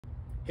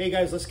Hey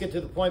guys, let's get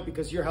to the point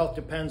because your health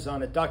depends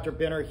on it. Dr.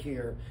 Benner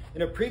here.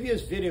 In a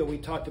previous video, we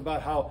talked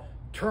about how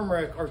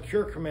turmeric or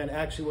curcumin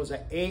actually was an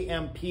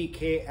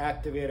AMPK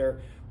activator,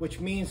 which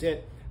means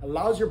it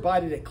allows your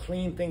body to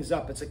clean things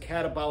up. It's a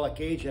catabolic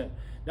agent.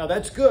 Now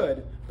that's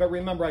good, but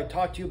remember I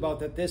talked to you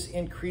about that this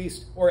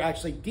increased or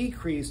actually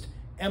decreased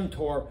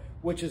mTOR,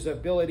 which is the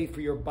ability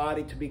for your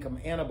body to become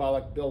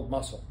anabolic, build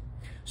muscle.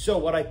 So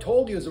what I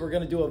told you is that we're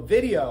going to do a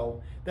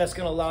video that's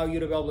going to allow you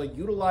to be able to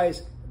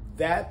utilize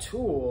that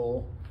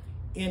tool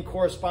in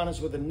correspondence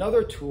with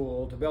another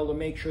tool to be able to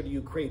make sure that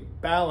you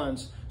create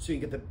balance so you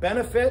get the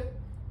benefit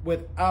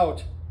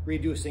without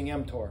reducing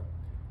mTOR.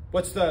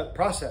 What's the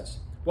process?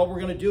 What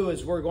we're going to do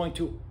is we're going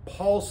to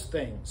pulse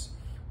things.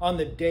 On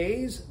the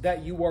days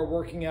that you are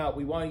working out,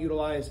 we want to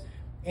utilize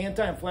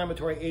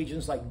anti-inflammatory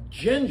agents like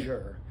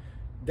ginger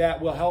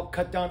that will help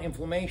cut down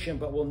inflammation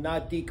but will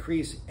not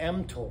decrease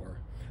mTOR.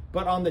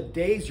 But on the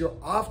days, your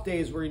off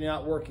days where you're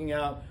not working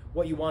out,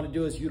 what you want to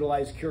do is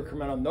utilize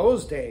curcumin on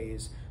those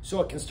days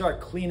so it can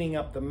start cleaning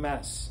up the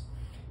mess.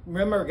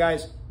 Remember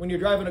guys, when you're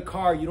driving a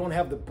car, you don't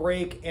have the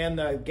brake and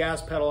the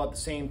gas pedal at the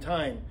same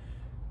time.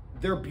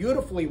 They're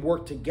beautifully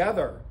work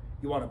together.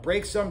 You want to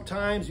brake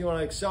sometimes, you want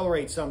to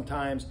accelerate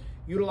sometimes.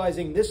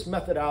 Utilizing this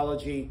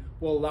methodology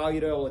will allow you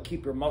to be able to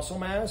keep your muscle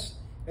mass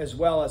as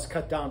well as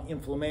cut down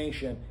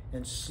inflammation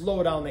and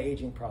slow down the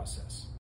aging process.